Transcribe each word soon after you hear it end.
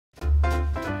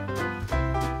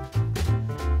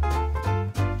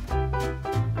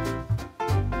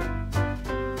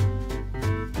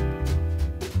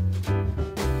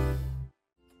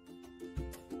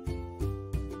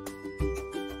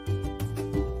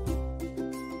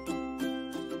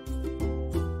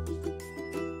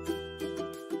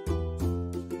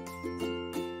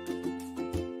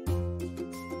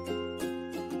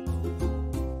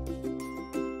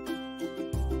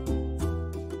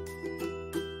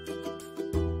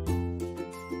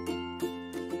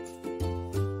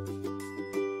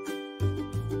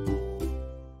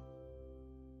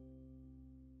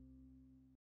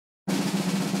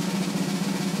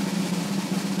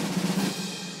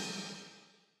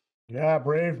Yeah,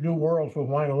 brave new world for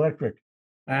Hawaiian Electric.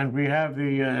 And we have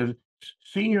the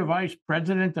senior vice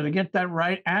president, did I get that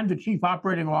right? And the chief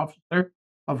operating officer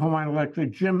of Hawaiian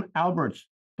Electric, Jim Alberts.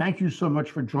 Thank you so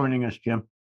much for joining us, Jim.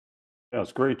 Yeah,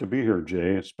 it's great to be here,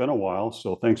 Jay. It's been a while,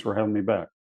 so thanks for having me back.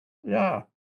 Yeah.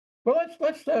 Well,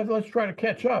 let's try to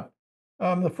catch up.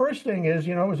 The first thing is,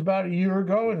 it was about a year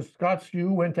ago, and Scott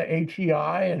Sue went to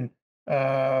HEI, and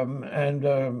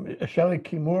Shelly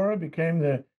Kimura became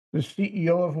the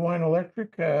CEO of Hawaiian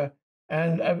Electric.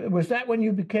 And was that when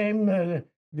you became the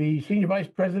senior vice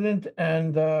president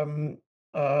and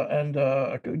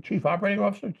chief operating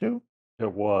officer too? It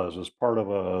was as part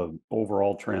of a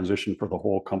overall transition for the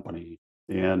whole company,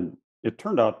 and it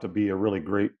turned out to be a really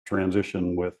great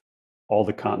transition with all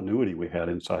the continuity we had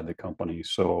inside the company.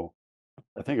 So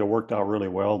I think it worked out really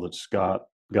well that Scott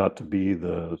got to be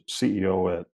the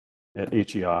CEO at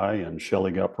HEI and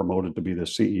Shelly got promoted to be the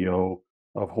CEO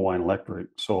of Hawaiian Electric.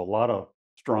 So a lot of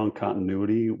strong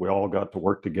continuity. We all got to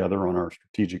work together on our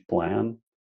strategic plan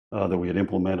that we had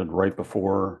implemented right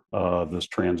before this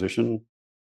transition.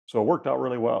 So it worked out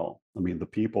really well. I mean, the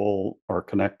people are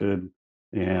connected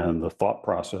and the thought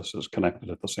process is connected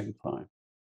at the same time.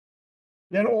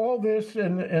 Then all this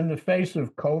in the face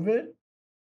of COVID.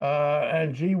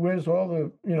 And gee whiz, all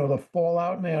the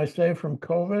fallout, may I say, from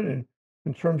COVID and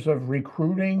in terms of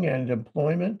recruiting and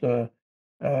employment,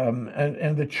 and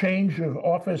the change of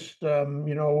office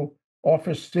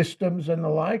systems and the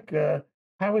like.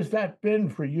 How has that been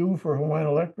for you for Hawaiian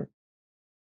Electric?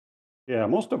 Yeah, a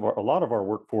lot of our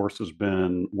workforce has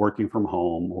been working from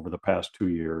home over the past 2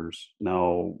 years.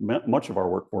 Now, much of our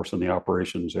workforce in the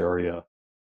operations area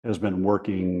has been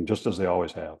working just as they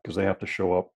always have because they have to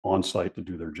show up on site to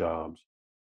do their jobs.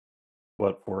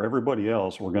 But for everybody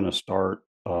else, we're going to start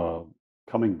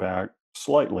coming back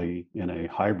slightly in a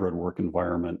hybrid work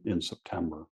environment in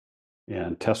September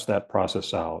and test that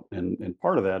process out. And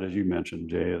part of that, as you mentioned,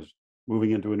 Jay, is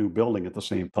moving into a new building at the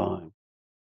same time.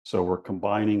 So we're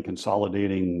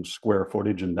consolidating square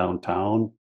footage in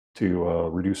downtown to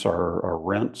reduce our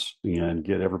rents and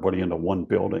get everybody into one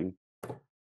building.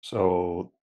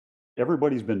 So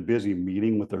everybody's been busy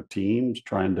meeting with their teams,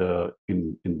 trying to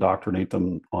indoctrinate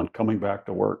them on coming back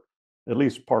to work at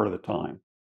least part of the time.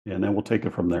 And then we'll take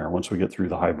it from there once we get through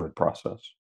the hybrid process.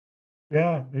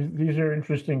 Yeah, these are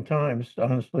interesting times,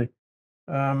 honestly.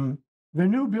 Um, the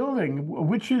new building,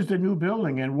 which is the new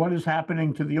building, and what is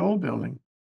happening to the old building?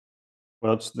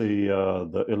 Well, it's the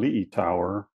Eli'i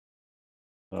Tower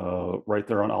right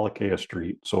there on Alakea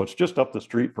Street. So it's just up the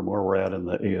street from where we're at in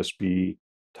the ASB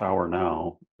Tower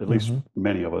now, at least Hmm.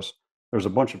 many of us. There's a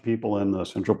bunch of people in the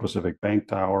Central Pacific Bank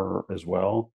Tower as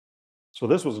well. So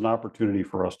this was an opportunity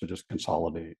for us to just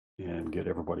consolidate and get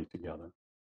everybody together.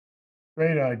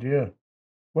 Great idea.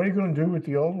 What are you going to do with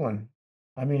the old one?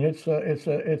 I mean, it's a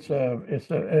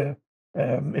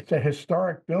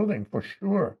historic building for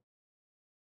sure.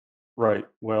 Right.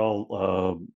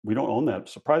 Well, we don't own that.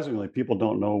 Surprisingly, people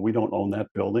don't know we don't own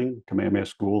that building. Kamehameha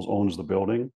Schools owns the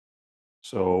building.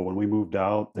 So when we moved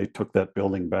out, they took that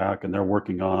building back and they're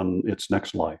working on its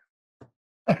next life.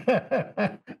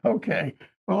 Okay.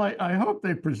 Well, I hope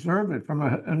they preserve it from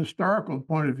an historical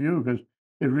point of view because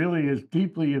it really is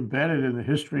deeply embedded in the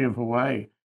history of Hawaii.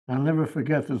 I'll never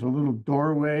forget there's a little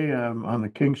doorway on the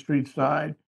King Street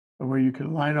side where you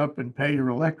can line up and pay your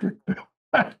electric bill.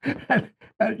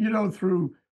 And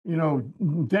through,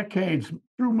 decades,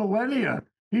 through millennia,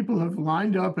 people have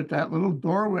lined up at that little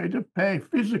doorway to pay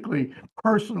physically,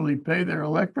 personally pay their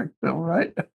electric bill,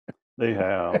 right? They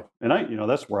have. And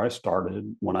that's where I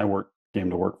started when came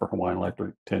to work for Hawaiian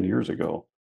Electric 10 years ago.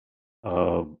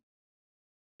 Uh,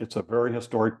 it's a very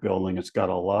historic building. It's got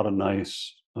a lot of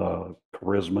nice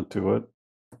charisma to it.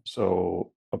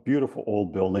 So a beautiful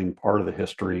old building, part of the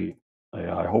history.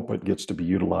 I hope it gets to be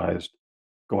utilized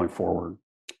going forward.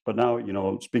 But now,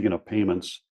 speaking of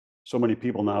payments, so many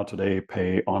people now today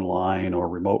pay online or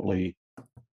remotely.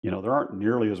 There aren't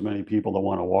nearly as many people that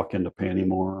want to walk in to pay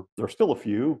anymore. There's still a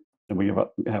few, and we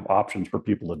have options for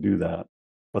people to do that.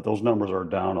 But those numbers are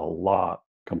down a lot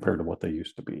compared to what they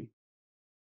used to be.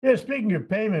 Yeah, speaking of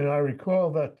payment, I recall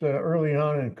that early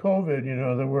on in COVID,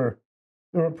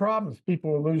 there were problems.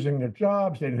 People were losing their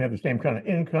jobs. They didn't have the same kind of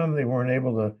income. They weren't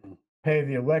able to pay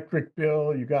the electric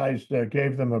bill. You guys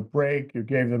gave them a break. You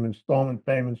gave them installment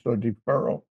payments or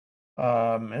deferral.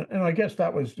 And I guess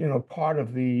that was, part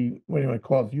of the, what do you might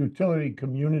call it, the utility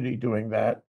community doing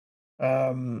that.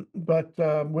 But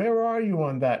where are you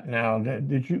on that now?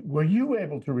 Were you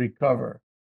able to recover?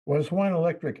 Was Hawaiian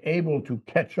Electric able to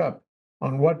catch up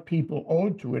on what people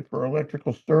owed to it for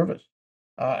electrical service?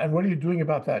 And what are you doing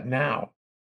about that now?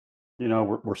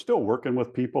 We're still working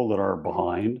with people that are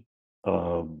behind.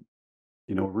 Um,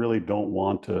 really don't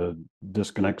want to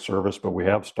disconnect service, but we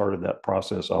have started that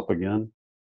process up again.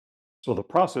 So the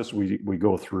process we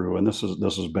go through, and this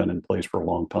has been in place for a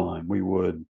long time. We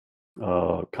would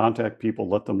contact people,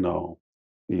 let them know,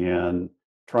 and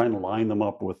try and line them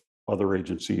up with other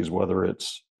agencies, whether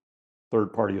it's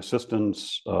third party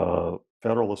assistance,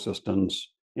 federal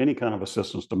assistance, any kind of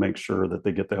assistance to make sure that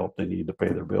they get the help they need to pay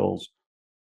their bills.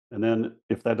 And then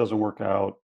if that doesn't work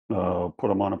out, put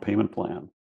them on a payment plan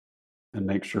and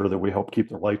make sure that we help keep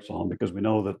their lights on because we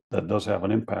know that that does have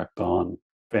an impact on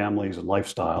families and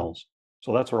lifestyles.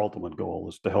 So that's our ultimate goal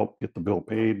is to help get the bill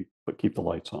paid, but keep the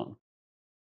lights on.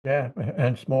 Yeah,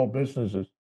 and small businesses,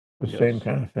 the same Yes.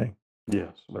 kind of thing.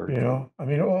 Yes. Very You true. know, I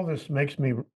mean, all this makes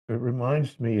me it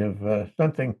reminds me of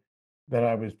something that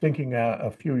I was thinking a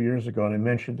few years ago, and I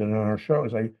mentioned it on our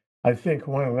shows. I think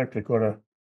Hawaiian Electric ought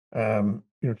to,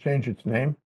 change its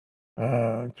name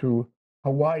to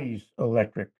Hawaii's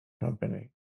Electric Company.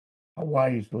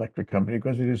 Hawaii's Electric Company,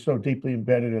 because it is so deeply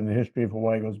embedded in the history of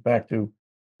Hawaii, goes back to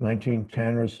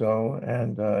 1910 or so,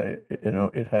 and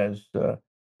it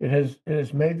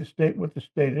has made the state what the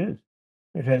state is.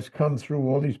 It has come through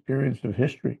all these periods of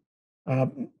history,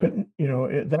 but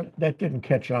that didn't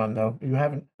catch on though. You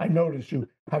haven't. I noticed you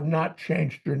have not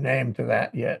changed your name to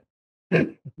that yet.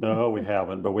 No, we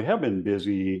haven't, but we have been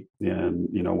busy in,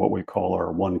 what we call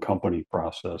our one company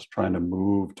process, trying to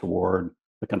move toward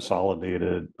the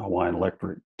consolidated Hawaiian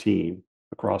Electric team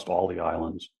across all the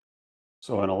islands.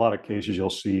 So in a lot of cases, you'll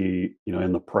see,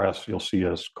 in the press, you'll see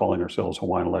us calling ourselves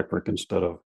Hawaiian Electric instead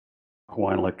of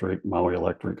Hawaiian Electric, Maui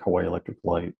Electric, Hawaii Electric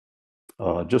Light,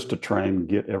 just to try and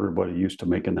get everybody used to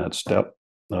making that step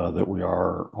that we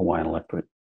are Hawaiian Electric.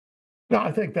 No,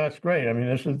 I think that's great. I mean,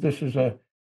 this is a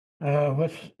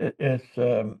let's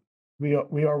it's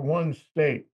we are one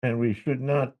state, and we should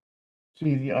not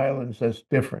see the islands as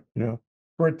different.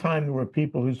 For a time there were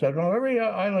people who said, "Oh, every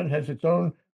island has its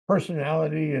own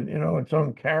personality and its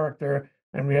own character,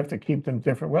 and we have to keep them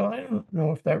different." Well, I don't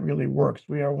know if that really works.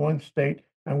 We are one state,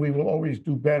 and we will always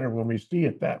do better when we see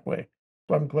it that way.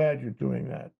 So I'm glad you're doing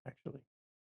that, actually.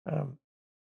 Um,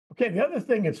 Okay, the other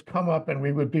thing that's come up, and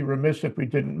we would be remiss if we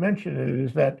didn't mention it,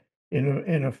 is that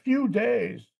in a few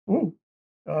days,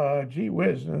 gee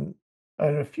whiz, and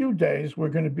in a few days we're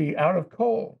going to be out of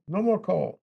coal, no more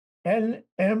coal,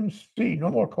 NMC, no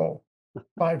more coal,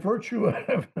 by virtue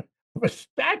of a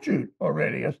statute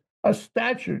already, a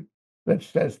statute that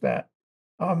says that.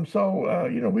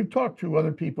 So we've talked to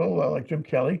other people like Jim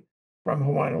Kelly from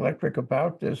Hawaiian Electric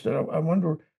about this, and I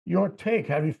wonder your take.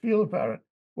 How do you feel about it?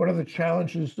 What are the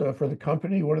challenges for the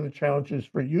company? What are the challenges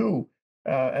for you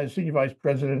as senior vice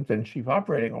president and chief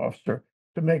operating officer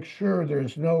to make sure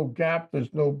there's no gap,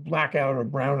 there's no blackout or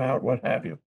brownout, what have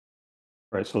you?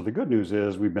 Right. So the good news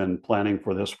is we've been planning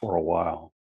for this for a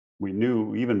while. We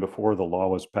knew even before the law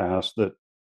was passed that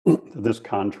this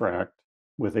contract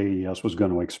with AES was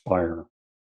going to expire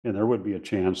and there would be a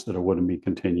chance that it wouldn't be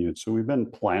continued. So we've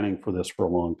been planning for this for a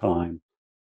long time,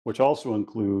 which also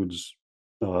includes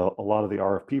a lot of the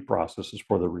RFP processes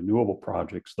for the renewable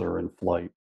projects that are in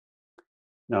flight.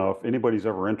 Now, if anybody's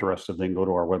ever interested, they can go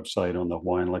to our website on the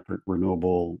Hawaiian Electric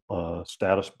Renewable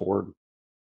Status Board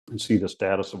and see the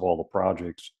status of all the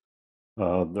projects.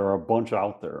 There are a bunch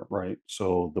out there, right?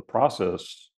 So the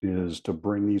process is to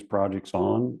bring these projects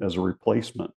on as a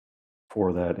replacement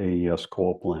for that AES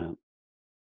coal plant.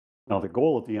 Now, the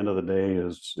goal at the end of the day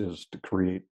is to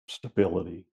create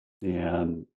stability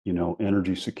and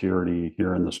energy security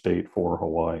here in the state for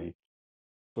Hawaii.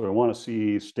 So I want to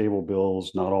see stable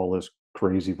bills, not all this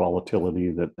crazy volatility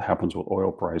that happens with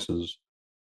oil prices,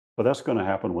 but that's going to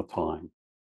happen with time.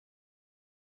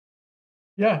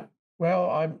 Yeah, well,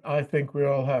 I think we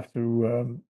all have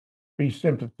to be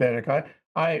sympathetic.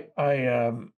 I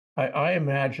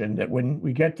imagine that when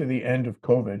we get to the end of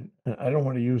COVID, and I don't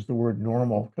want to use the word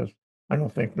normal because I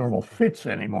don't think normal fits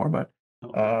anymore, but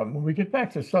No. when we get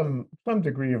back to some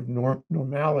degree of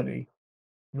normality,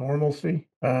 normalcy,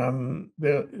 some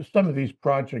of these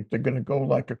projects are going to go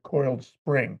like a coiled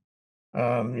spring.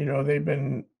 They've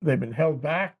been held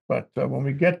back, but when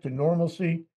we get to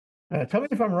normalcy, tell me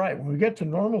if I'm right. When we get to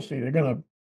normalcy, they're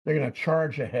gonna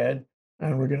charge ahead,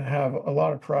 and we're gonna have a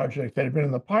lot of projects that have been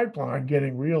in the pipeline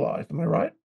getting realized. Am I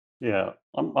right? Yeah,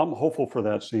 I'm hopeful for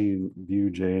that same view,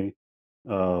 Jay.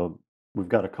 Uh, we've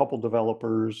got a couple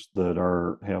developers that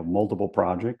are have multiple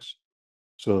projects.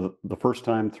 So the first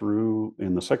time through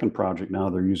in the second project now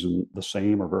they're using the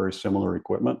same or very similar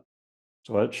equipment.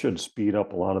 So that should speed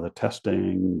up a lot of the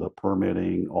testing, the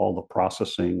permitting, all the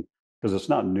processing. because it's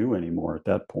not new anymore at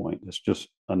that point. It's just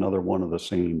another one of the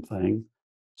same thing.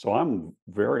 So I'm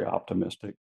very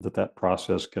optimistic that that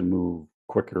process can move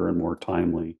quicker and more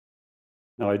timely.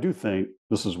 Now, I do think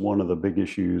this is one of the big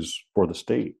issues for the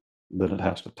state that it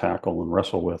has to tackle and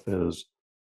wrestle with is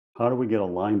how do we get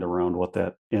aligned around what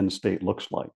that end state looks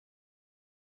like?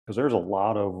 Because there's a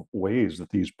lot of ways that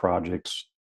these projects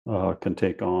can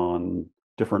take on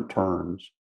different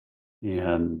turns.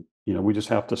 And, we just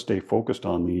have to stay focused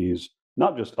on these,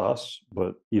 not just us,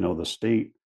 but, the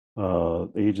state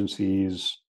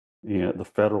agencies and the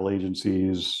federal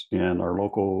agencies and our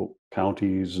local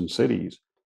counties and cities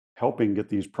helping get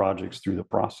these projects through the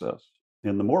process.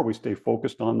 And the more we stay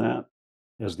focused on that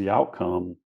as the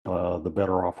outcome, the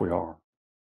better off we are.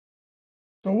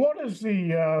 So what is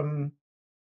the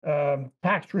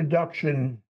tax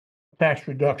reduction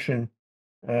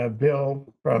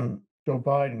bill from Joe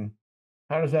Biden?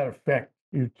 How does that affect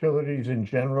utilities in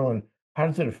general, and how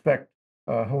does it affect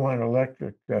Hawaiian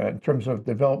Electric in terms of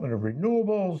development of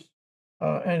renewables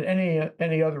and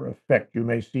any other effect you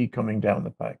may see coming down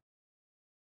the pike?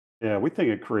 Yeah, we think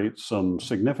it creates some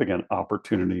significant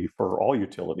opportunity for all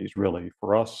utilities, really.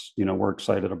 For us, we're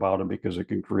excited about it because it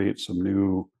can create some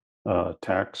new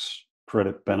tax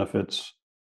credit benefits.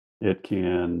 It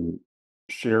can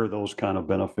share those kind of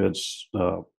benefits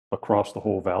across the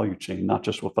whole value chain, not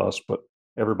just with us, but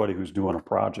everybody who's doing a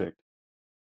project.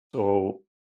 So,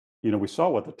 we saw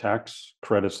what the tax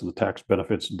credits and the tax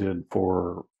benefits did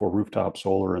for rooftop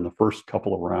solar in the first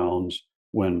couple of rounds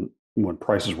when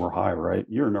prices were high, right?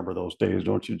 You remember those days,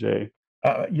 don't you, Jay?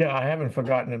 Yeah, I haven't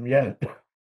forgotten them yet.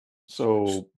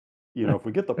 So, if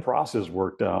we get the process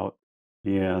worked out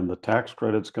and the tax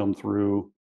credits come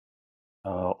through,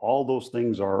 all those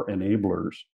things are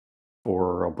enablers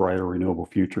for a brighter renewable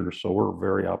future. So we're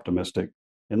very optimistic.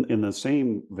 In the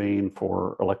same vein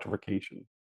for electrification,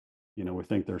 we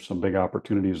think there's some big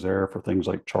opportunities there for things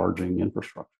like charging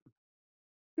infrastructure.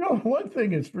 One thing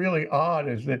that's really odd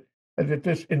is that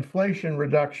this Inflation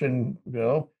Reduction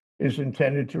Bill is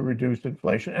intended to reduce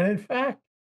inflation, and in fact,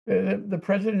 the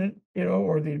president,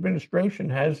 or the administration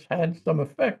has had some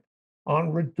effect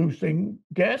on reducing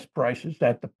gas prices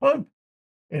at the pump.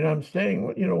 And I'm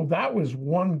saying, well, that was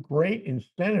one great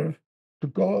incentive to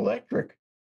go electric.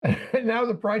 And now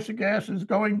the price of gas is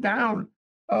going down.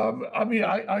 I mean,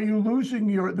 are you losing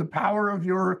the power of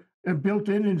your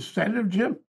built-in incentive,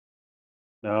 Jim?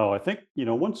 No, I think,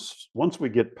 once we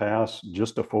get past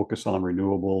just a focus on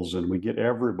renewables and we get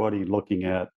everybody looking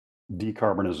at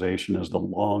decarbonization as the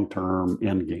long-term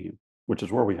end game, which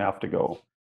is where we have to go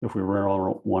if we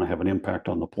really want to have an impact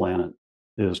on the planet,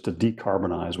 is to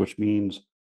decarbonize, which means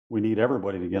we need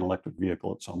everybody to get an electric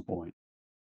vehicle at some point.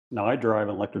 Now, I drive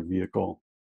an electric vehicle.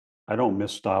 I don't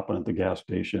miss stopping at the gas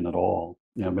station at all.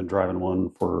 I've been driving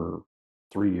one for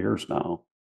 3 years now.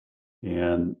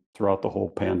 And throughout the whole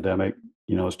pandemic,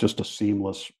 it's just a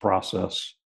seamless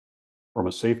process from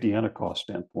a safety and a cost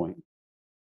standpoint.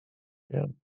 Yeah.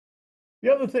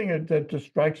 The other thing that just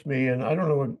strikes me, and I don't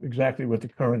know exactly what the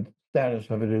current status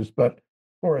of it is, but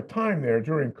for a time there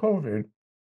during COVID,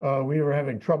 we were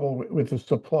having trouble with the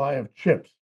supply of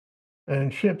chips.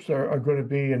 And chips are going to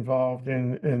be involved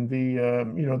in the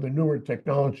the newer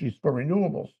technologies for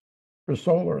renewables, for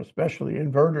solar, especially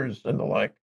inverters and the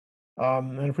like.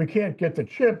 And if we can't get the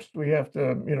chips, we have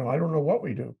to, I don't know what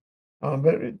we do.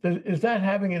 But is that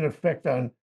having an effect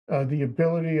on the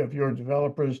ability of your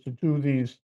developers to do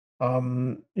these,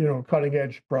 cutting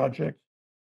edge projects?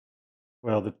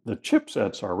 Well, the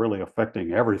chipsets are really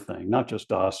affecting everything, not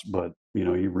just us, but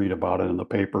you read about it in the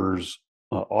papers,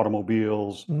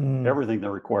 automobiles, Mm, everything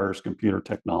that requires computer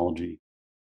technology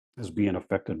is being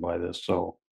affected by this.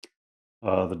 So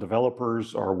the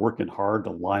developers are working hard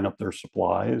to line up their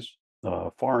supplies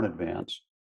far in advance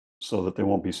so that they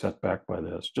won't be set back by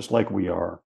this, just like we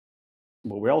are.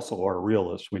 But we also are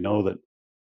realists. We know that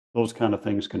those kind of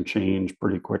things can change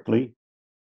pretty quickly.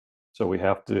 So we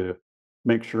have to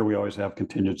make sure we always have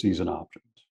contingencies and options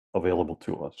available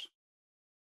to us.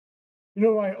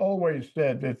 I always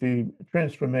said that the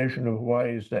transformation of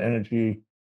Hawaii's energy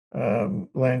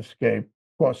landscape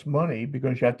costs money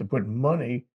because you have to put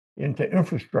money into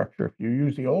infrastructure. If you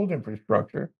use the old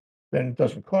infrastructure, then it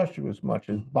doesn't cost you as much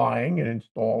as buying and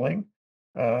installing,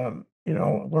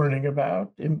 learning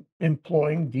about,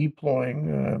 employing,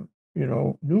 deploying,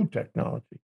 new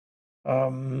technology.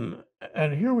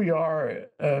 And here we are,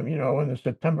 in the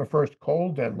September 1st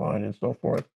coal deadline and so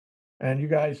forth. And you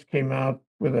guys came out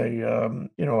with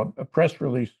a press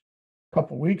release a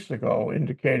couple weeks ago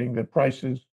indicating that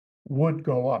prices would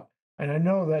go up. And I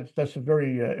know that's a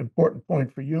very important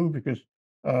point for you because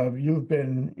You've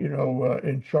been,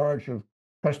 in charge of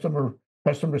customer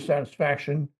customer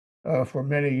satisfaction for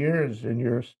many years in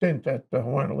your stint at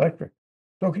Hawaiian Electric.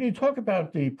 So, can you talk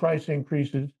about the price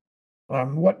increases?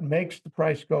 What makes the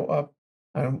price go up,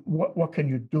 and what can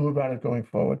you do about it going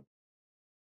forward?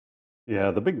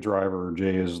 Yeah, the big driver,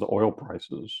 Jay, is the oil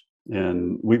prices.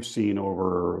 And we've seen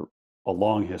over a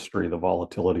long history the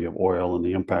volatility of oil and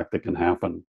the impact that can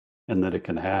happen and that it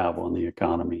can have on the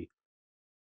economy.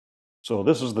 So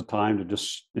this is the time to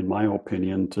just, in my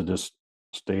opinion, to just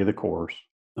stay the course.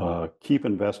 Keep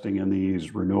investing in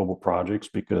these renewable projects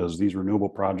because these renewable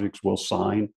projects will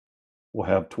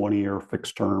have 20-year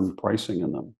fixed term pricing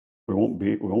in them. We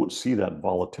won't see that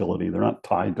volatility. They're not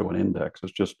tied to an index.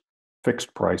 It's just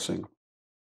fixed pricing.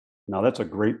 Now that's a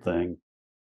great thing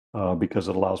because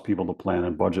it allows people to plan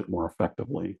and budget more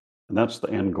effectively. And that's the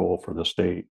end goal for the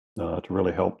state to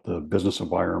really help the business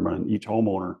environment and each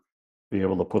homeowner be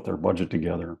able to put their budget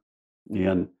together.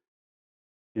 And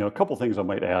a couple things I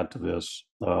might add to this.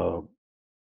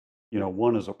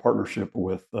 One is a partnership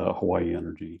with Hawaii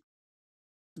Energy,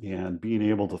 and being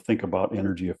able to think about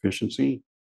energy efficiency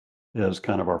is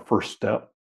kind of our first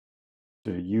step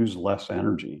to use less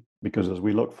energy. Because as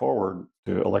we look forward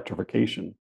to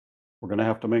electrification, we're going to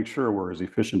have to make sure we're as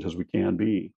efficient as we can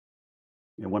be.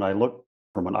 And when I look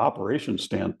from an operations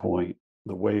standpoint,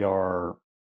 the way our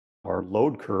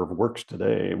load curve works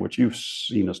today, which you've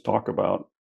seen us talk about,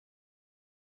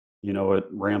 it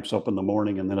ramps up in the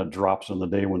morning and then it drops in the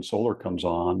day when solar comes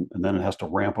on, and then it has to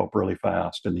ramp up really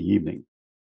fast in the evening.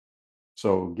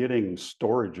 So getting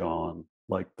storage on,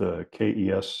 like the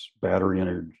KES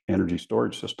energy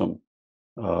storage system,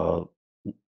 uh,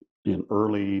 in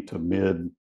early to mid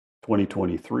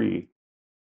 2023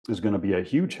 is going to be a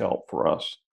huge help for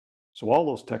us. So all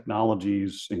those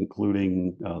technologies,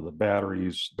 including the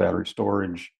batteries, battery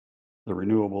storage, the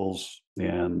renewables,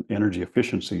 and energy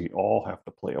efficiency, all have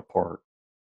to play a part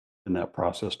in that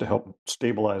process to help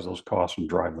stabilize those costs and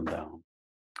drive them down.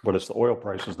 But it's the oil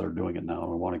prices that are doing it now,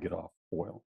 and we want to get off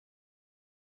oil.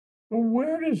 Well,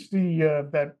 where does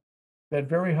the that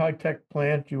very high tech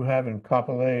plant you have in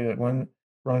Kapolei that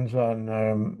runs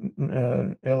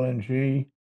on LNG,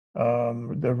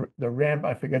 the ramp,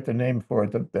 I forget the name for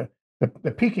it,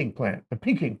 the peaking plant.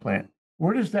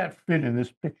 Where does that fit in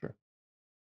this picture?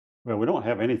 Well, we don't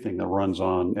have anything that runs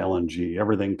on LNG.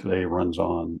 Everything today runs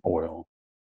on oil,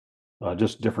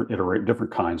 just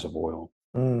different kinds of oil.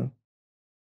 Mm.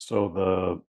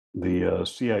 So the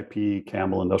CIP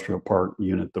Campbell Industrial Park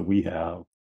unit that we have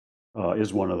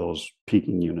is one of those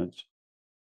peaking units.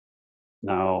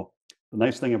 Now, the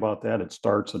nice thing about that, it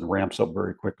starts and ramps up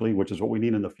very quickly, which is what we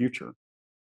need in the future.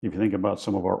 If you think about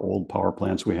some of our old power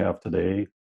plants we have today,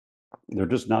 they're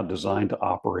just not designed to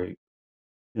operate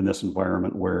in this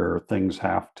environment where things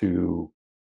have to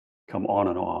come on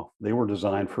and off. They were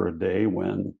designed for a day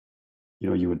when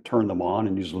you would turn them on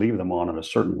and you just leave them on at a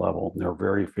certain level. And they're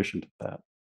very efficient at that.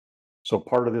 So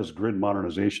part of this grid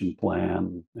modernization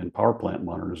plan and power plant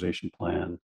modernization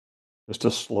plan is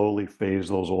to slowly phase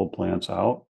those old plants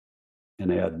out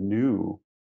and add new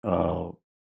uh,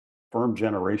 firm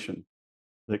generation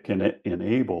that can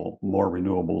enable more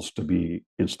renewables to be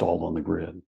installed on the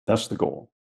grid. That's the goal.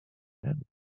 Yeah.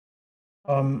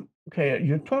 Okay,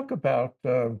 you talk about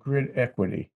grid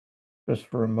equity just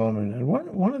for a moment, and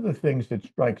one of the things that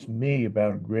strikes me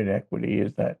about grid equity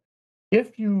is that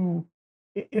if you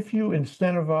if you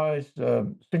incentivize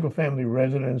single family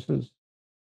residences,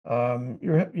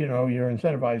 you're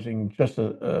incentivizing just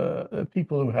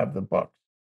people who have the bucks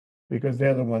because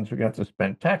they're the ones who got to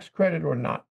spend tax credit or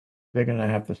not. They're going to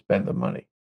have to spend the money.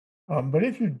 But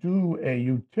if you do a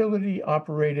utility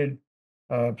operated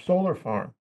solar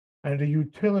farm and a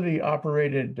utility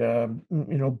operated,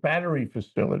 battery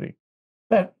facility,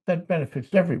 that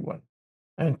benefits everyone.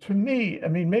 And to me, I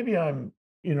mean, maybe I'm,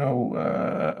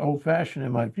 old fashioned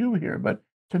in my view here, but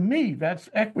to me, that's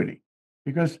equity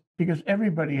because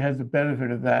everybody has the benefit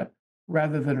of that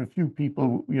rather than a few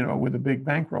people, with a big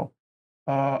bankroll.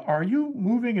 Are you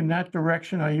moving in that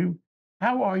direction?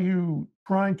 How are you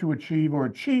trying to achieve or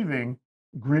achieving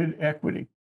grid equity?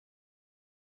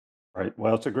 Right.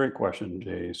 Well, it's a great question,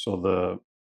 Jay. So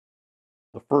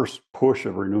the first push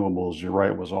of renewables, you're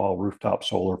right, was all rooftop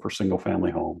solar for single family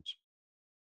homes.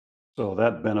 So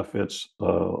that benefits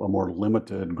a more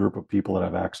limited group of people that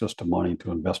have access to money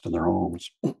to invest in their homes.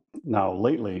 Now,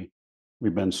 lately,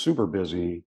 we've been super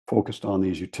busy focused on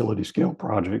these utility scale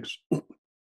projects,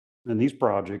 and these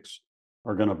projects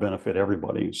are going to benefit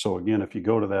everybody. So, again, if you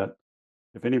go to that,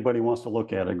 if anybody wants to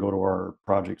look at it, go to our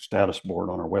project status board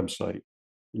on our website,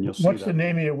 and you'll see What's the that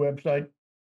name of your website?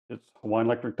 it's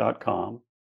hawaiianelectric.com.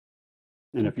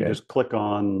 And if you Okay. just click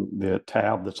on the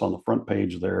tab that's on the front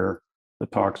page there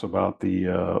that talks about the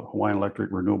Hawaiian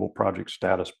Electric Renewable Project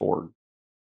Status Board,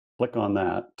 click on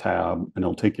that tab and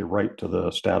it'll take you right to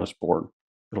the status board.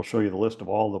 It'll show you the list of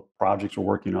all the projects we're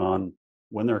working on,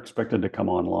 when they're expected to come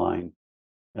online,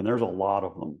 and there's a lot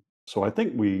of them. So I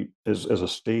think we, as a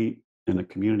state and a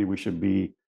community, we should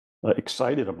be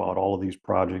excited about all of these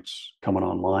projects coming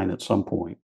online at some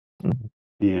point,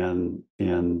 Mhm.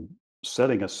 and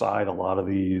setting aside a lot of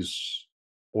these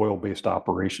oil-based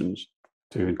operations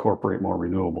to incorporate more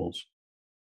renewables.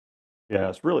 Yeah,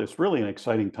 it's really an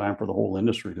exciting time for the whole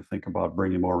industry to think about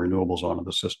bringing more renewables onto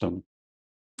the system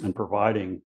and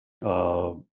providing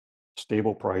uh,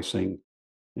 stable pricing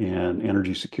and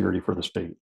energy security for the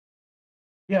state.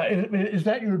 Yeah, is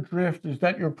that your drift? Is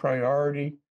that your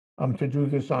priority, to do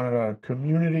this on a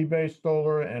community-based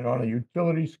solar and on a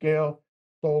utility scale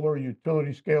solar,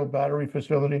 utility scale battery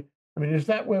facility? I mean, is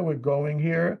that where we're going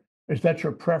here? Is that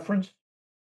your preference?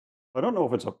 I don't know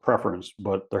if it's a preference,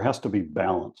 but there has to be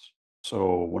balance.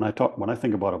 So when I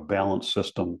think about a balanced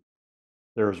system,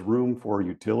 there's room for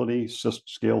utility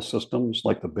scale systems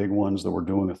like the big ones that we're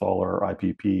doing with all our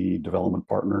IPP development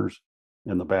partners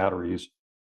and the batteries.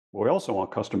 But we also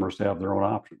want customers to have their own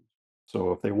options.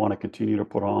 So if they want to continue to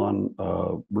put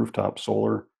on rooftop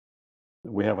solar,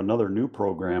 we have another new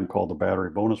program called the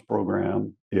Battery Bonus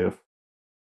Program. If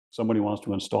somebody wants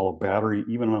to install a battery,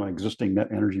 even on an existing net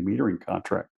energy metering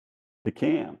contract, they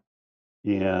can.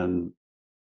 And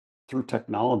through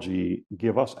technology,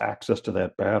 give us access to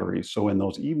that battery. So in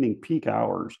those evening peak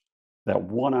hours, that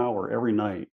 1 hour every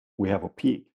night, we have a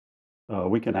peak.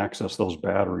 We can access those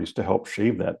batteries to help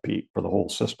shave that peak for the whole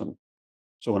system.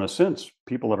 So in a sense,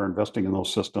 people that are investing in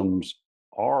those systems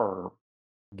are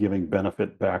giving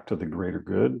benefit back to the greater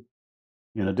good,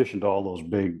 in addition to all those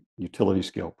big utility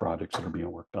scale projects that are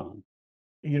being worked on.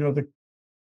 You know,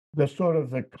 the sort of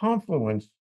the confluence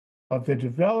of the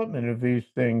development of these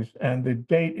things and the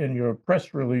date in your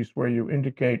press release where you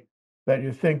indicate that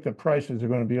you think the prices are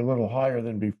going to be a little higher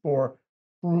than before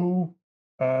through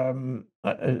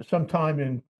sometime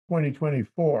in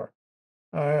 2024.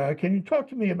 Can you talk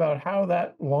to me about how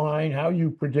that line, how you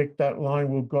predict that line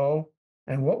will go,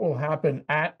 and what will happen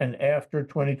at and after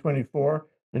 2024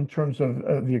 in terms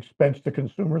of the expense to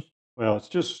consumers? Well,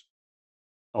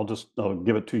 I'll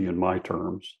give it to you in my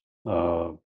terms.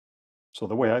 Uh, so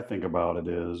the way I think about it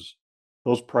is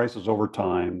those prices over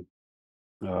time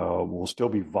will still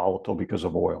be volatile because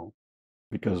of oil,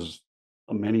 because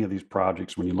many of these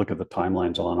projects, when you look at the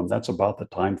timelines on them, that's about the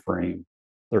time frame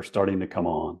they're starting to come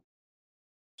on.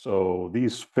 So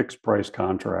these fixed price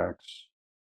contracts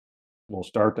will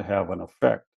start to have an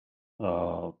effect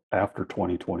after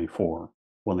 2024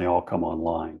 when they all come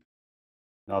online.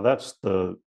 Now,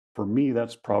 for me,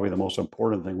 that's probably the most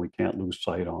important thing we can't lose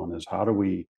sight on is how do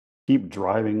we keep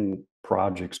driving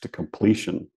projects to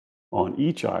completion on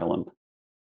each island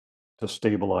to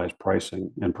stabilize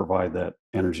pricing and provide that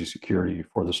energy security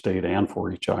for the state and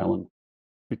for each island.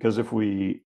 Because if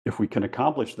we can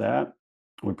accomplish that,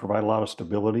 we provide a lot of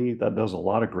stability. That does a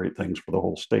lot of great things for the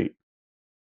whole state.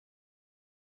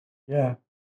 Yeah.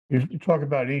 You talk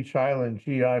about each island.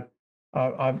 Gee,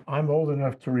 I'm old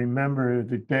enough to remember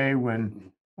the day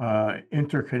when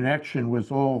interconnection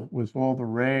was all the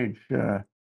rage. Mm.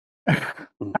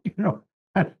 You know,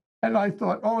 and I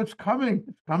thought, oh, it's coming,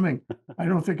 it's coming. I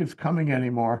don't think it's coming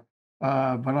anymore,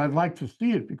 but I'd like to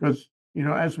see it because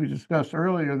as we discussed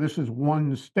earlier, this is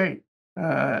one state,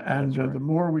 and That's right. the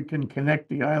more we can connect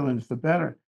the islands, the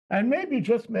better. And maybe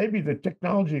just maybe the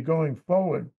technology going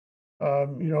forward,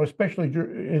 especially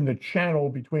in the channel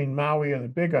between Maui and the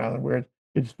Big Island, where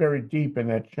it's very deep in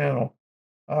that channel.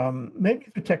 Maybe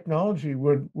the technology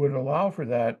would allow for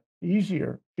that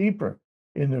easier, cheaper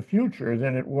in the future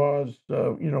than it was,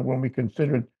 when we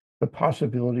considered the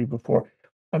possibility before.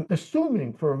 I'm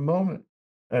assuming for a moment,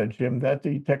 Jim, that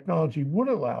the technology would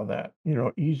allow that,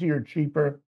 easier,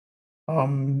 cheaper.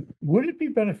 Would it be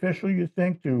beneficial, you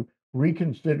think, to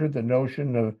reconsider the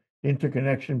notion of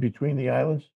interconnection between the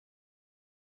islands?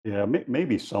 Yeah,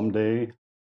 maybe someday,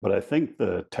 but I think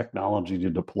the technology to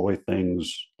deploy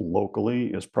things locally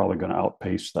is probably going to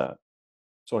outpace that.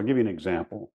 So I'll give you an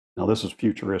example. Now, this is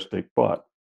futuristic, but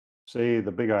say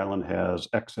the Big Island has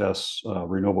excess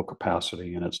renewable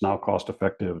capacity and it's now cost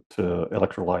effective to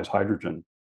electrolyze hydrogen.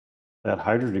 That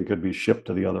hydrogen could be shipped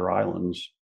to the other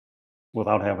islands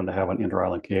without having to have an inter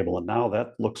island cable. And now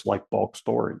that looks like bulk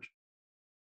storage.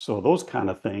 So those kind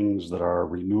of things that are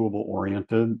renewable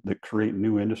oriented, that create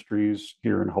new industries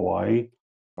here in Hawaii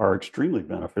are extremely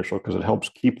beneficial because it helps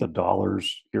keep the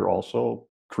dollars here also,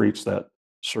 creates that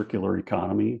circular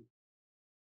economy.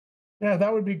 Yeah,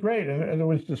 that would be great, and there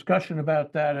was discussion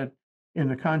about that in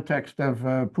the context of,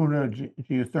 Puna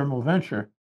Geothermal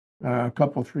Venture, a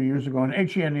couple, 3 years ago, and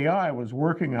HENEI was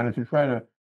working on it to try to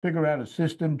figure out a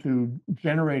system to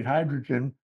generate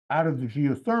hydrogen out of the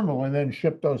geothermal and then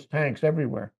ship those tanks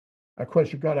everywhere. Of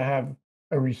course, you've gotta have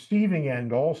a receiving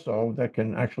end also that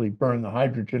can actually burn the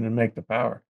hydrogen and make the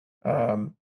power.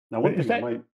 Um, Now, but is that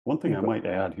one thing you I go might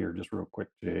add here, just real quick,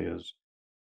 Jay, is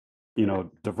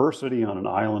diversity on an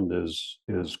island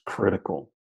is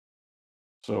critical.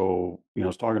 So, I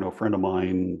was talking to a friend of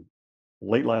mine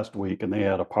late last week, and they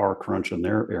had a power crunch in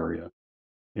their area,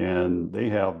 and they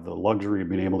have the luxury of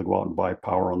being able to go out and buy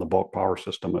power on the bulk power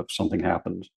system if something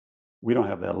happens. We don't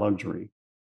have that luxury.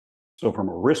 So, from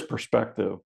a risk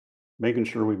perspective, making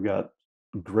sure we've got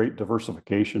great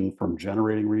diversification from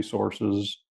generating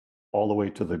resources all the way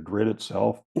to the grid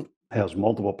itself has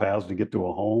multiple paths to get to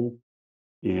a home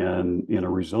and in a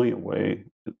resilient way.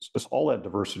 It's all that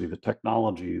diversity, the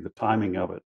technology, the timing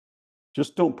of it.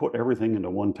 Just don't put everything into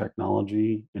one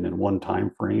technology and in one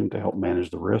time frame to help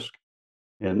manage the risk.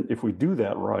 And if we do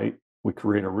that right, we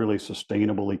create a really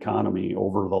sustainable economy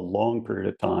over the long period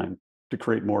of time to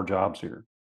create more jobs here.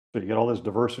 So you get all this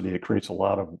diversity, it creates a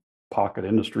lot of pocket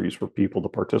industries for people to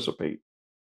participate.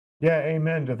 Yeah,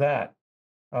 amen to that.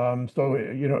 So,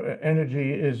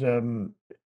 energy is,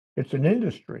 it's an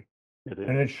industry. It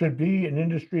And is. it should be an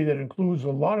industry that includes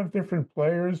a lot of different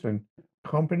players and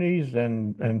companies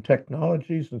and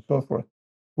technologies and so forth.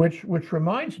 Which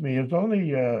reminds me, it's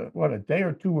only what, a day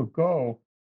or two ago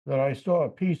that I saw a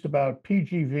piece about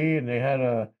PGV, and they had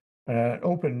an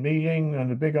open meeting on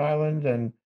the Big Island,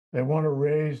 and they want to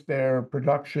raise their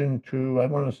production to, I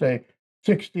want to say,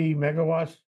 60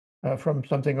 megawatts from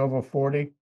something over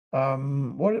 40.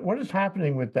 What is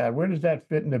happening with that? Where does that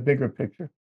fit in the bigger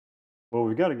picture? Well,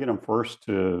 we've got to get them first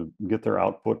to get their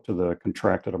output to the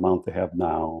contracted amount they have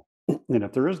now. And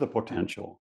if there is the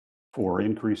potential for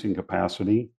increasing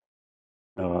capacity,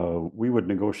 we would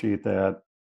negotiate that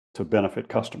to benefit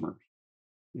customers.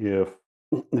 If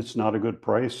it's not a good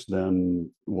price, then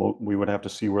we would have to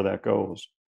see where that goes.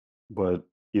 But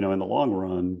in the long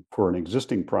run, for an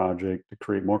existing project to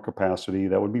create more capacity,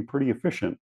 that would be pretty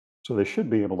efficient. So they should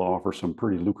be able to offer some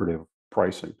pretty lucrative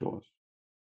pricing to us.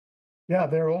 Yeah,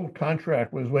 their old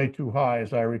contract was way too high,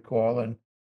 as I recall, and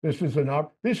this is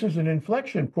an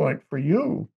inflection point for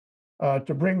you,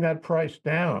 to bring that price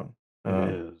down. It Uh,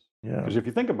 is. yeah. Because if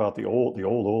you think about the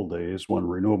old days when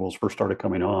renewables first started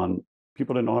coming on,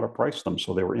 people didn't know how to price them,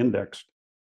 so they were indexed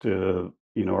to,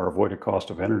 our avoided cost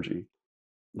of energy.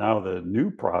 Now the new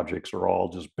projects are all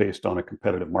just based on a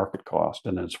competitive market cost,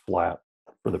 and it's flat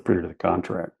for the period of the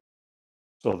contract.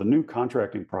 So the new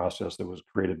contracting process that was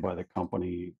created by the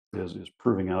company is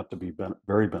proving out to be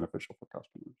very beneficial for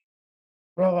customers.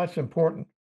 Well, that's important.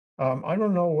 I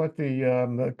don't know what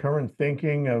the current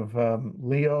thinking of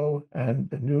Leo and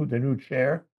the new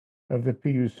chair of the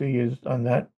PUC is on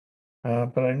that,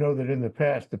 but I know that in the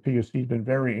past the PUC has been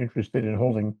very interested in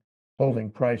holding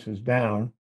prices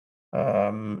down.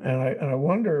 And I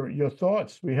wonder your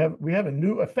thoughts. We have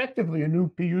effectively a new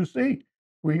PUC.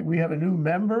 We have a new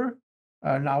member,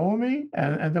 Naomi,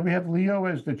 and then we have Leo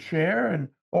as the chair, and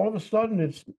all of a sudden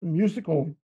it's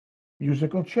musical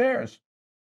chairs.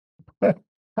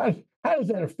 How does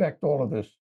that affect all of this?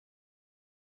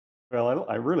 Well,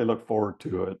 I really look forward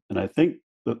to it. And I think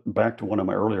that back to one of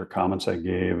my earlier comments I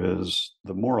gave is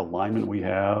the more alignment we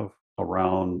have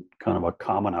around kind of a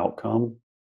common outcome,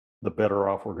 the better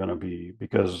off we're going to be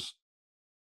because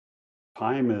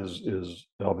time is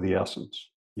of the essence.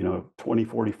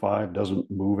 2045 doesn't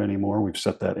move anymore. We've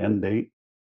set that end date.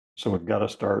 So we've got to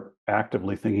start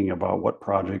actively thinking about what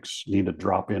projects need to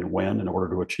drop in when in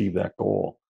order to achieve that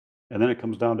goal. And then it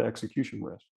comes down to execution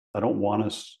risk. I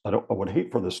would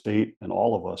hate for the state and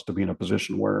all of us to be in a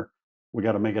position where we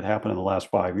got to make it happen in the last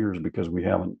 5 years because we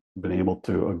haven't been able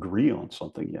to agree on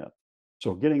something yet.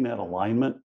 So getting that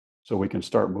alignment so we can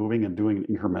start moving and doing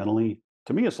it incrementally,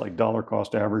 to me, it's like dollar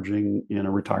cost averaging in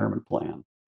a retirement plan.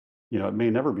 It may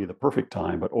never be the perfect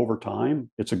time, but over time,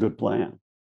 it's a good plan.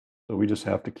 So we just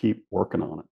have to keep working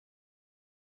on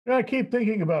it. I keep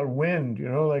thinking about wind,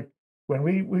 like when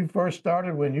we first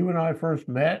started, when you and I first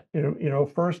met,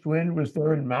 First Wind was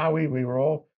there in Maui. We were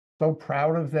all so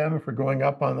proud of them for going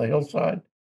up on the hillside.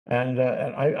 And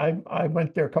I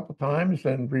went there a couple times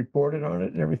and reported on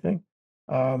it and everything.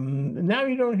 Now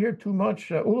you don't hear too much.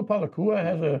 Ulapalakua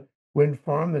has a wind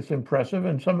farm that's impressive,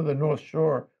 and some of the North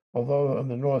Shore, although on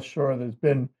the North Shore there's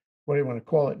been, what do you want to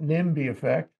call it, NIMBY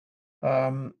effect.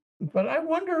 Um, but I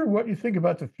wonder what you think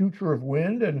about the future of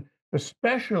wind, and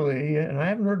especially, and I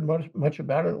haven't heard much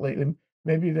about it lately,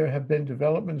 maybe there have been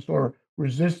developments or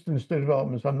resistance to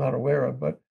developments I'm not aware of.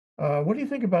 But what do you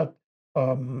think about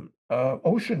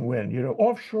ocean wind,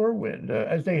 offshore wind,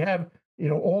 as they have,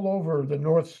 all over the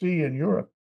North Sea in Europe?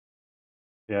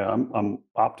 Yeah, I'm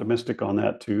optimistic on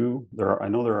that too. I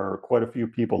know there are quite a few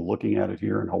people looking at it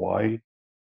here in Hawaii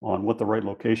on what the right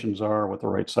locations are, what the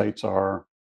right sites are.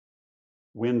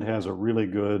 Wind has a really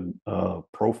good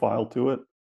profile to it.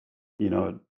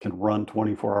 It can run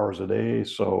 24 hours a day.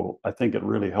 So I think it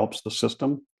really helps the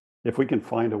system. If we can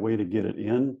find a way to get it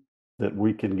in that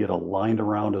we can get aligned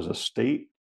around as a state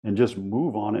and just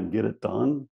move on and get it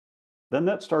done, then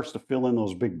that starts to fill in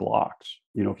those big blocks.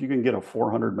 If you can get a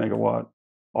 400 megawatt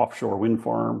offshore wind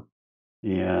farm,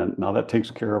 and now that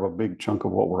takes care of a big chunk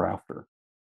of what we're after.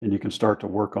 And you can start to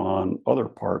work on other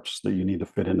parts that you need to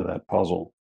fit into that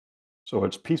puzzle. So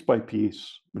it's piece by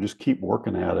piece. We just keep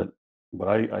working at it. But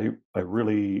I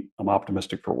really am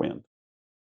optimistic for wind.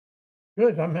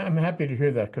 Good. I'm happy to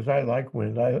hear that because I like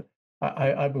wind.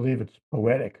 I believe it's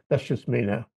poetic. That's just me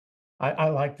now. I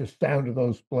like the sound of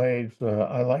those blades.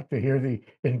 I like to hear the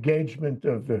engagement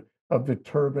of the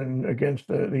turbine against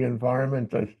the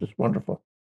environment. It's just wonderful.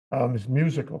 It's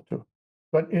musical too.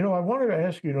 But I wanted to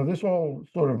ask you. This all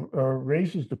sort of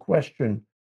raises the question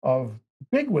of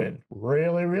big wind,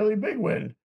 really, really big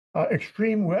wind,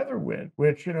 extreme weather wind,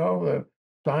 which the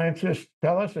scientists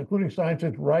tell us, including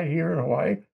scientists right here in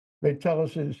Hawaii, they tell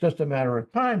us it's just a matter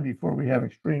of time before we have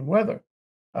extreme weather.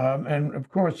 And of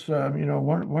course,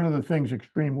 one of the things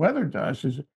extreme weather does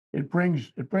is it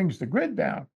brings the grid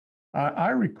down. I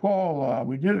recall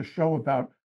we did a show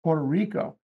about Puerto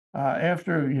Rico.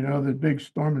 After the big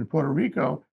storm in Puerto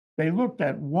Rico, they looked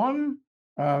at one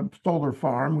solar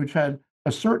farm which had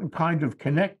a certain kind of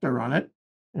connector on it,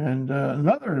 and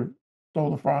another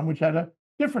solar farm which had a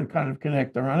different kind of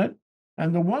connector on it.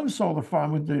 And the one solar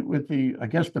farm with the I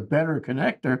guess the better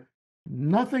connector,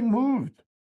 nothing moved.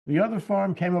 The other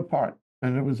farm came apart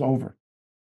and it was over.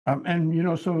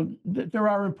 And so there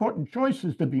are important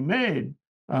choices to be made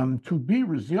to be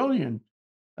resilient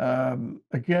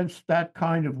against that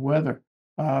kind of weather.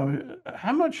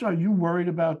 How much are you worried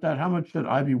about that? How much should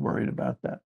I be worried about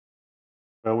that?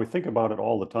 Well, we think about it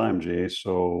all the time, Jay.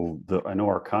 So I know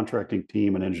our contracting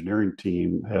team and engineering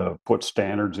team have put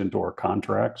standards into our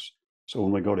contracts. So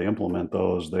when we go to implement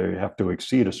those, they have to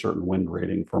exceed a certain wind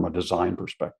rating from a design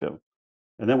perspective.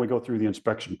 And then we go through the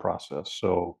inspection process.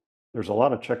 So there's a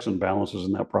lot of checks and balances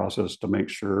in that process to make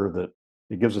sure that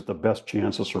it gives it the best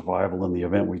chance of survival in the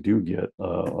event we do get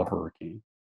a hurricane.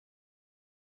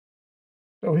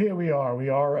 So here we are. We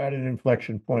are at an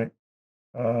inflection point.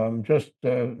 Just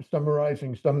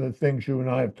summarizing some of the things you and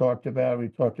I have talked about. We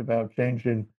talked about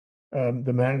changing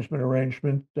the management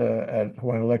arrangement at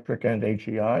Hawaiian Electric and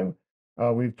HEI.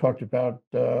 We've talked about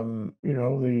the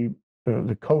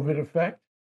COVID effect.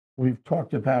 We've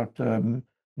talked about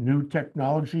new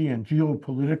technology and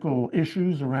geopolitical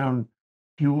issues around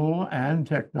fuel and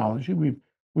technology.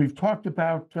 We've talked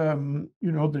about the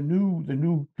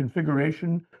new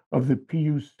configuration of the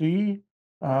PUC.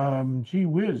 Gee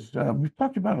whiz, we've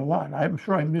talked about a lot. I'm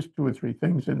sure I missed two or three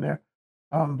things in there.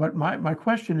 But my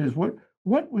question is,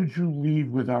 what would you leave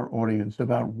with our audience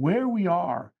about where we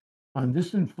are on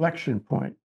this inflection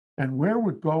point and where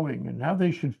we're going and how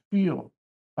they should feel?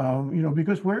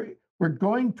 Because we're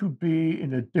going to be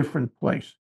in a different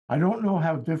place. I don't know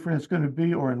how different it's going to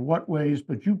be or in what ways,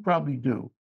 but you probably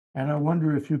do. And I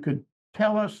wonder if you could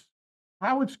tell us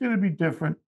how it's going to be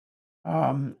different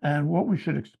and what we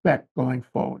should expect going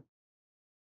forward.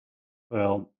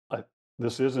 Well,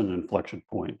 this is an inflection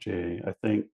point, Jay. I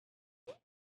think,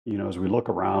 as we look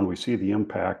around, we see the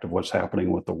impact of what's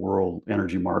happening with the world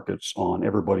energy markets on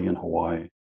everybody in Hawaii.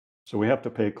 So we have to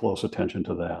pay close attention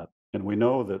to that. And we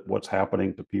know that what's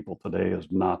happening to people today is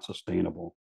not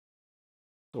sustainable.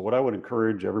 So what I would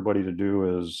encourage everybody to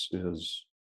do is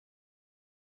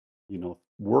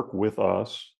work with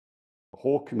us, the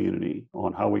whole community,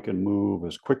 on how we can move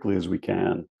as quickly as we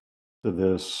can to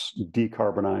this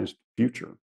decarbonized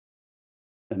future.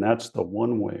 And that's the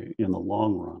one way in the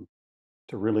long run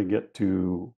to really get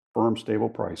to firm, stable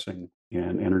pricing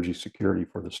and energy security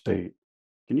for the state.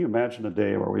 Can you imagine a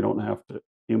day where we don't have to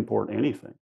import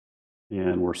anything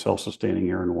and we're self-sustaining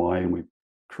here in Hawaii, and we've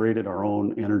created our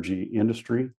own energy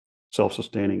industry,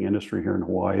 self-sustaining industry here in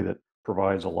Hawaii that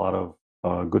provides a lot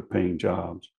of good paying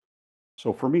jobs.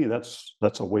 So for me, that's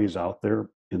a ways out there.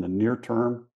 In the near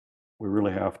term, we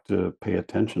really have to pay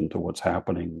attention to what's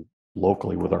happening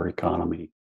locally with our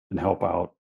economy and help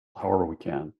out however we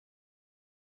can.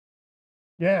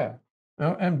 Yeah.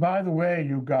 And by the way,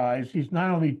 you guys, he's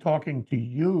not only talking to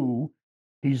you,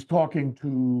 he's talking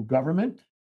to government,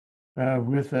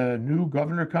 with a new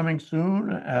governor coming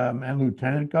soon, and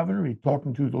lieutenant governor. He's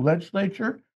talking to the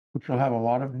legislature, which will have a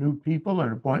lot of new people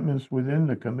and appointments within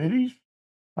the committees.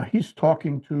 He's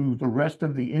talking to the rest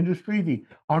of the industry, the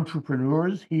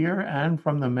entrepreneurs here and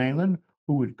from the mainland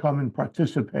who would come and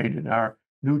participate in our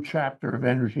new chapter of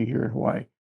energy here in Hawaii.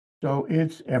 So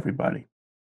it's everybody.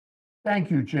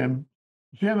 Thank you, Jim.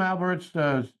 Jim Alberts,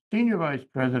 Senior Vice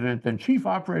President and Chief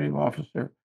Operating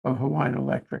Officer of Hawaiian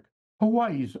Electric,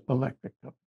 Hawaii's electric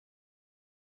company.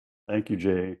 Thank you,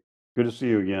 Jay. Good to see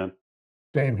you again.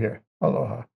 Same here.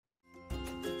 Aloha.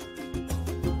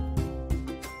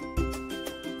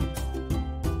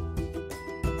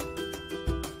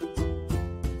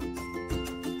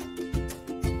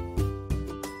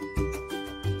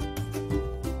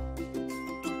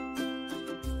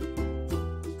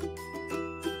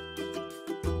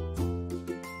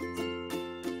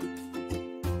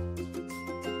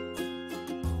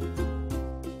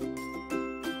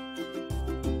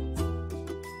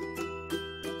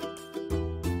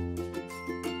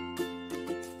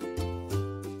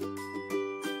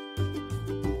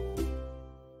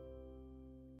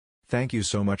 Thank you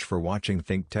so much for watching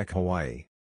ThinkTech Hawaii.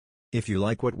 If you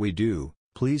like what we do,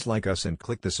 please like us and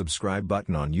click the subscribe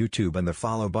button on YouTube and the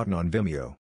follow button on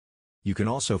Vimeo. You can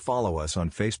also follow us on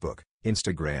Facebook,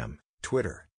 Instagram,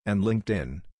 Twitter, and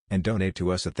LinkedIn, and donate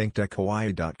to us at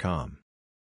thinktechhawaii.com.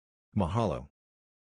 Mahalo.